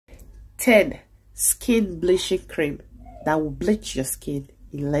10 skin bleaching cream that will bleach your skin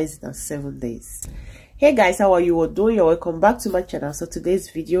in less than 7 days. Hey guys, how are you all doing? You're welcome back to my channel. So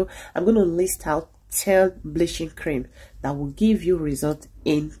today's video, I'm going to list out 10 bleaching cream that will give you result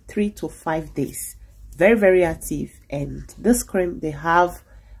in 3 to 5 days. Very active, and this cream, they have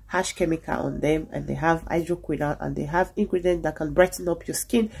harsh chemical on them, and they have hydroquinone, and they have ingredients that can brighten up your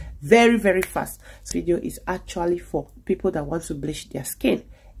skin very fast. This video is actually for people that want to bleach their skin,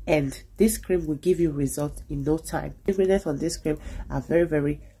 and this cream will give you results in no time. Ingredients on this cream are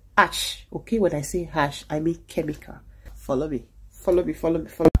very harsh. Okay, when I say harsh, I mean chemical. Follow me.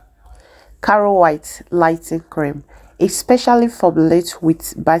 Caro White Lightening Cream, especially formulated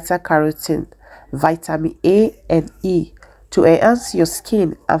with beta-carotene, vitamin A and E to enhance your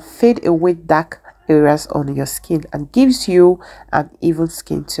skin and fade away dark areas on your skin and gives you an even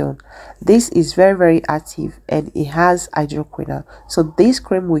skin tone. This is very active, and it has hydroquinone, so this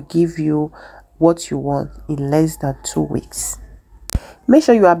cream will give you what you want in less than 2 weeks. Make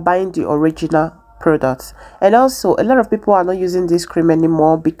sure you are buying the original products. And also, a lot of people are not using this cream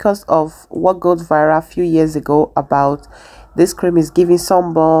anymore because of what goes viral a few years ago about this cream is giving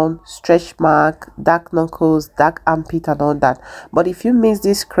sunburn, stretch mark, dark knuckles, dark armpit and all that. But if you mix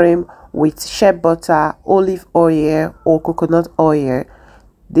this cream with shea butter, olive oil or coconut oil,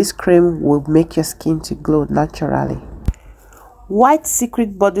 this cream will make your skin to glow naturally. White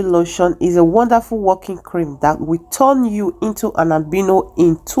Secret Body Lotion is a wonderful working cream that will turn you into an albino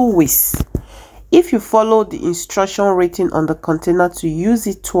in 2 weeks. If you follow the instruction written on the container to use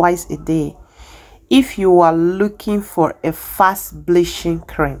it twice a day, if you are looking for a fast bleaching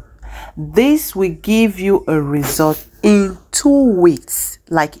cream, this will give you a result in 2 weeks.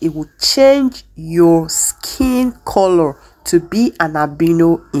 Like, it will change your skin color to be an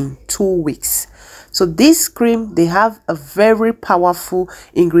albino in 2 weeks. So this cream, they have a very powerful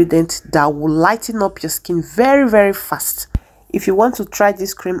ingredient that will lighten up your skin very fast. If you want to try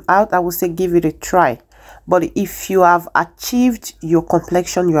this cream out, I would say give it a try. But if you have achieved your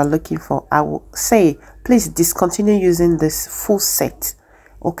complexion you are looking for, I will say please discontinue using this full set.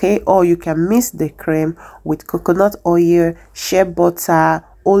 Okay, or you can mix the cream with coconut oil, shea butter,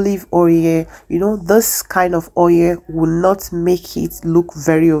 olive oil. You know, this kind of oil will not make it look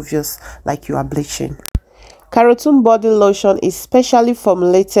very obvious like you are bleaching. Carotene Body Lotion is specially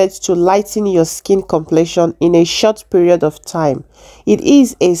formulated to lighten your skin complexion in a short period of time. It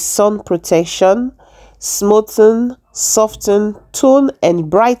is a sun protection, smoothen, soften, tone and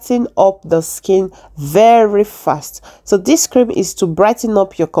brighten up the skin very fast. So this cream is to brighten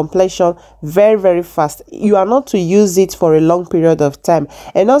up your complexion very fast. You are not to use it for a long period of time.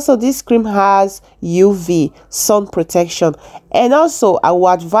 And also, this cream has UV sun protection, and also I will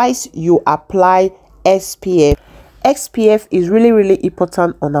advise you apply SPF. SPF is really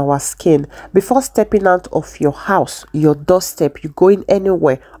important on our skin. Before stepping out of your house, your doorstep, you going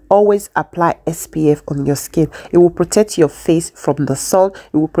anywhere, always apply SPF on your skin. It will protect your face from the sun.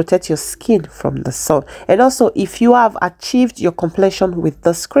 It will protect your skin from the sun. And also, if you have achieved your complexion with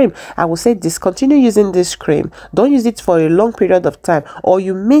this cream, I will say discontinue using this cream. Don't use it for a long period of time, or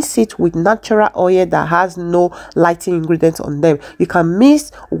you mix it with natural oil that has no lighting ingredients on them. You can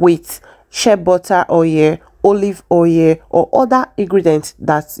mix with shea butter oil, olive oil or other ingredients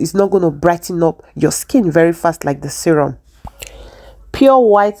that is not going to brighten up your skin very fast like the serum. Pure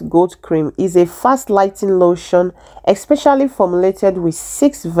White Gold Cream is a fast lighting lotion especially formulated with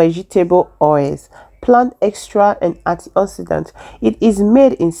 6 vegetable oils, plant extract and antioxidants. It is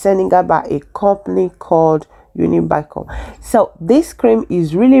made in Senegal by a company called Unibaco. So this cream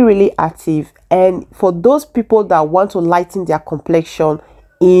is really active, and for those people that want to lighten their complexion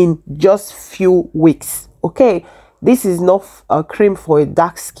in just few weeks. Okay, this is not a cream for a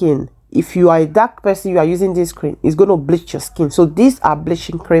dark skin. If you are a dark person, you are using this cream, it's going to bleach your skin. So these are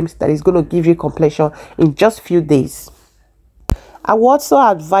bleaching creams that is going to give you complexion in just few days. I would also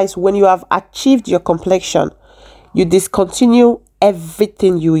advise, when you have achieved your complexion, you discontinue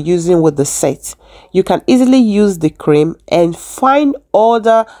everything you're using with the set. You can easily use the cream and find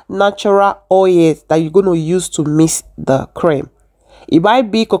other natural oils that you're going to use to mix the cream. It might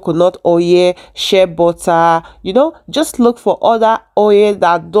be coconut oil, shea butter, you know, just look for other oil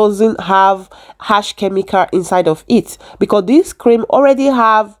that doesn't have harsh chemical inside of it, because this cream already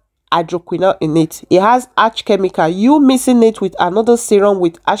have hydroquinone in it. It has harsh chemical. You mixing it with another serum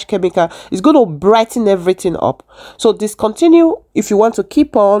with harsh chemical is going to brighten everything up. So discontinue. If you want to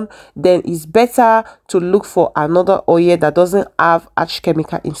keep on, then it's better to look for another oil that doesn't have harsh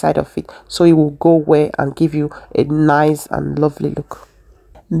chemical inside of it, so it will go well and give you a nice and lovely look.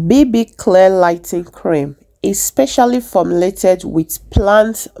 BB Clear Lighting Cream is specially formulated with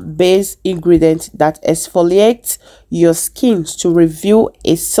plant-based ingredients that exfoliate your skin to reveal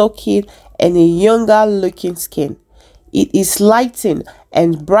a silky and a younger looking skin. It is lighten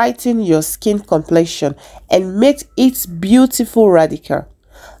and brighten your skin complexion and make it beautiful radical.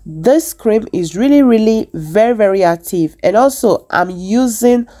 This cream is really very active, and also I'm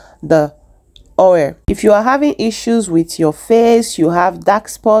using the oil. If you are having issues with your face, you have dark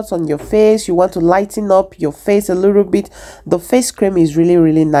spots on your face, you want to lighten up your face a little bit, the face cream is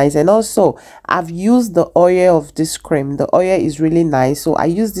really nice. And also I've used the oil of this cream. The oil is really nice, so I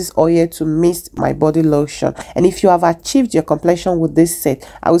use this oil to mist my body lotion. And if you have achieved your complexion with this set,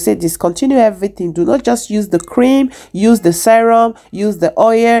 I would say discontinue everything. Do not just use the cream, use the serum, use the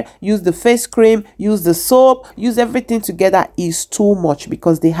oil, use the face cream, use the soap, use everything together. Is too much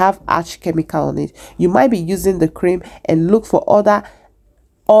because they have harsh chemical on it. You might be using the cream and look for other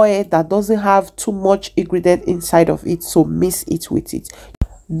oil that doesn't have too much ingredient inside of it, so mix it with it.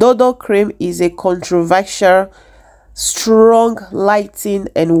 Dodo cream is a controversial strong lighting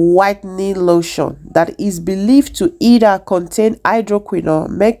and whitening lotion that is believed to either contain hydroquinone,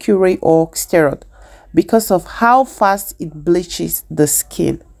 mercury or steroid because of how fast it bleaches the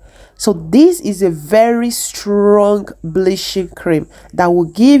skin. So this is a very strong bleaching cream that will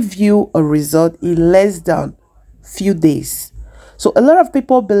give you a result in less than few days. So a lot of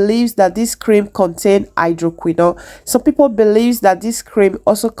people believes that this cream contains hydroquinone. Some people believes that this cream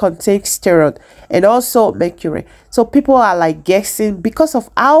also contains steroid and also mercury. So people are like guessing because of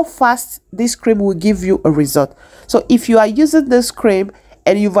how fast this cream will give you a result. So if you are using this cream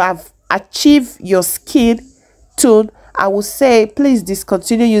and you have achieved your skin tone, I would say please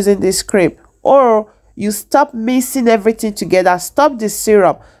discontinue using this cream, or you stop mixing everything together. Stop the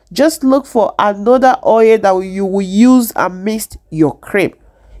serum. Just look for another oil that you will use and mix your cream.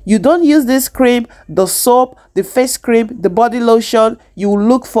 You don't use this cream, the soap, the face cream, the body lotion. You will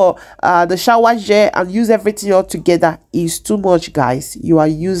look for the shower gel and use everything all together. It's too much, guys. You are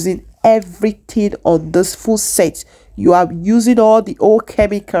using everything on this full set. You are using all the old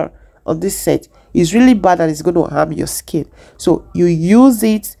chemical on this set. It's really bad and it's going to harm your skin. So you use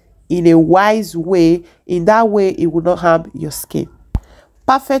it in a wise way. In that way, it will not harm your skin.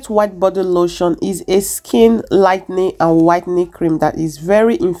 Perfect White Body Lotion is a skin lightening and whitening cream that is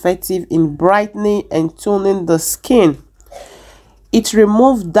very effective in brightening and toning the skin. It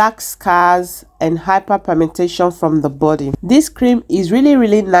removes dark scars and hyperpigmentation from the body. This cream is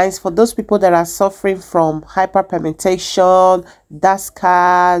really nice for those people that are suffering from hyperpigmentation, dark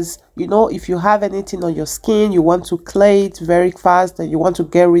scars. You know, if you have anything on your skin, you want to clear it very fast and you want to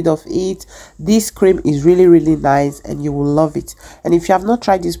get rid of it, this cream is really nice and you will love it. And if you have not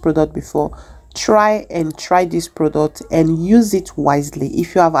tried this product before, try this product and use it wisely.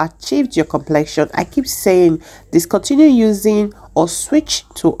 If you have achieved your complexion, I keep saying discontinue using or switch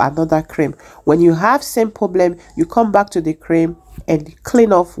to another cream. When you have same problem, you come back to the cream and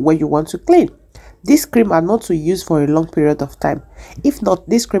clean off where you want to clean. This cream are not to use for a long period of time. If not,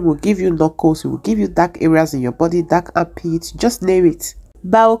 this cream will give you knuckles, it will give you dark areas in your body, dark armpits, just name it.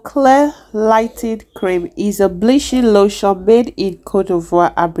 BioClear Lighted Cream is a bleaching lotion made in Cote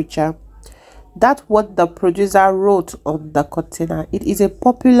d'Ivoire, Abidjan. That's what the producer wrote on the container. It is a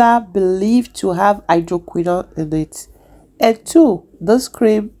popular believed to have hydroquinone in it. And two, this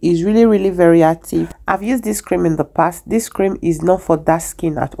cream is really very active. I've used this cream in the past. This cream is not for dark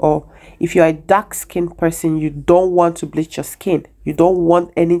skin at all. If you're a dark skin person, you don't want to bleach your skin, you don't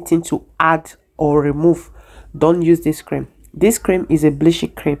want anything to add or remove, don't use this cream. This cream is a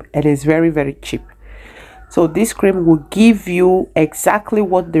bleaching cream and it's very cheap. So this cream will give you exactly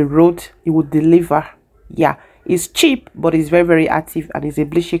what they wrote it will deliver. Yeah, it's cheap, but it's very active and it's a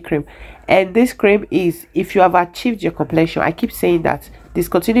bleaching cream. And this cream is, if you have achieved your complexion, I keep saying that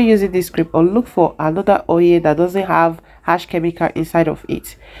discontinue using this cream or look for another oil that doesn't have harsh chemical inside of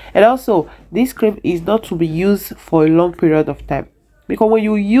it. And also, this cream is not to be used for a long period of time, because when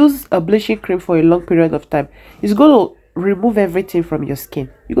you use a bleaching cream for a long period of time, it's going to remove everything from your skin.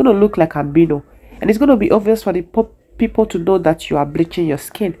 You're going to look like albino. And it's going to be obvious for the people to know that you are bleaching your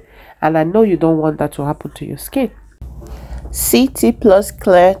skin. And I know you don't want that to happen to your skin. CT Plus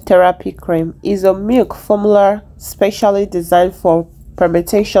Clear Therapy Cream is a milk formula specially designed for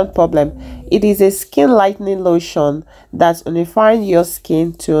pigmentation problem. It is a skin lightening lotion that unifies your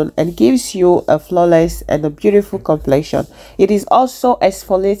skin tone and gives you a flawless and a beautiful complexion. It is also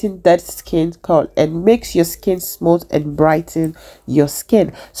exfoliating dead skin and makes your skin smooth and brighten your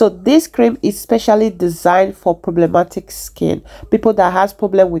skin. So this cream is specially designed for problematic skin, people that has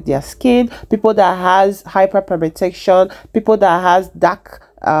problem with their skin, people that has hyperpigmentation, people that has dark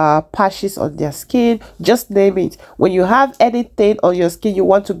patches on their skin, just name it. When you have anything on your skin you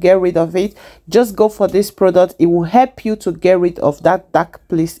want to get rid of it, just go for this product. It will help you to get rid of that dark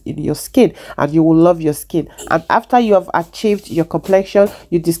place in your skin, and you will love your skin. And after you have achieved your complexion,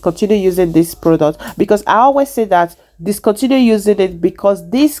 you discontinue using this product, because I always say that discontinue using it, because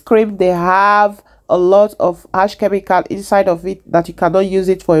this cream, they have a lot of harsh chemical inside of it that you cannot use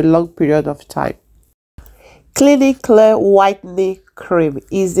it for a long period of time. Clinic Clear Whitening Cream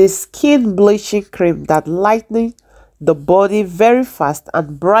is a skin bleaching cream that lightens the body very fast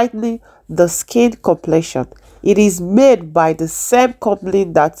and brightening the skin complexion. It is made by the same company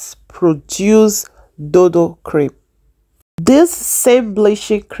that produces Dodo cream. This same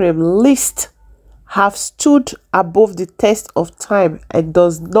bleaching cream list have stood above the test of time and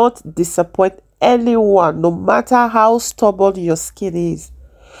does not disappoint anyone, no matter how stubborn your skin is.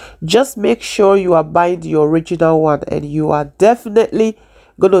 Just make sure you are buying the original one, and you are definitely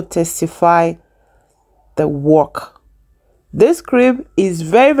going to testify the work. This cream is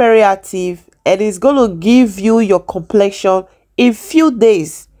very active, and it's going to give you your complexion in few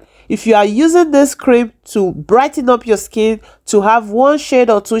days. If you are using this cream to brighten up your skin, to have 1 shade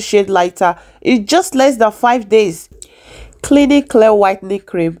or 2 shades lighter, it's just less than 5 days. Clinic Clear Whitening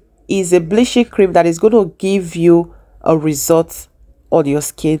Cream is a bleaching cream that is going to give you a result on your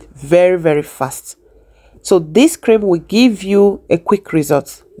skin very fast. So this cream will give you a quick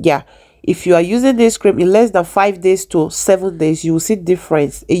result. Yeah, if you are using this cream in less than 5 days to 7 days, you will see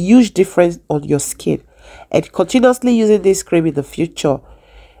difference, a huge difference on your skin. And continuously using this cream in the future,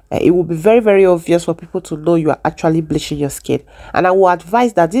 it will be very obvious for people to know you are actually bleaching your skin. And I will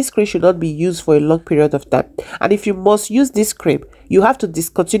advise that this cream should not be used for a long period of time. And if you must use this cream, you have to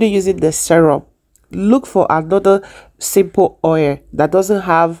discontinue using the serum. Look for another simple oil that doesn't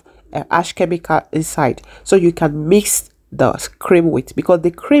have harsh chemical inside, so you can mix the cream with, because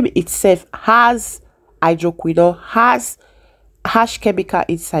the cream itself has hydroquinone, has harsh chemical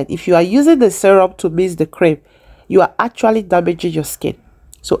inside. If you are using the serum to mix the cream, you are actually damaging your skin.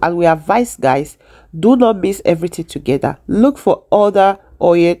 So as we advise, guys, do not mix everything together. Look for other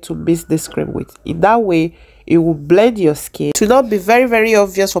oil to mix this cream with. In that way, it will blend your skin. To not be very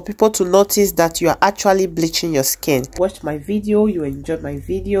obvious for people to notice that you are actually bleaching your skin. Watch my video, you enjoyed my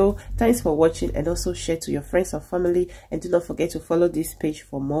video. Thanks for watching, and also share to your friends and family, and do not forget to follow this page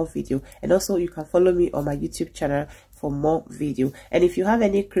for more video. And also you can follow me on my YouTube channel for more video. And if you have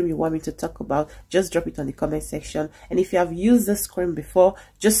any cream you want me to talk about, just drop it on the comment section. And if you have used this cream before,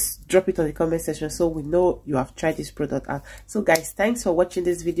 just drop it on the comment section so we know you have tried this product out. So guys, thanks for watching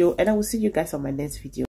this video, and I will see you guys on my next video.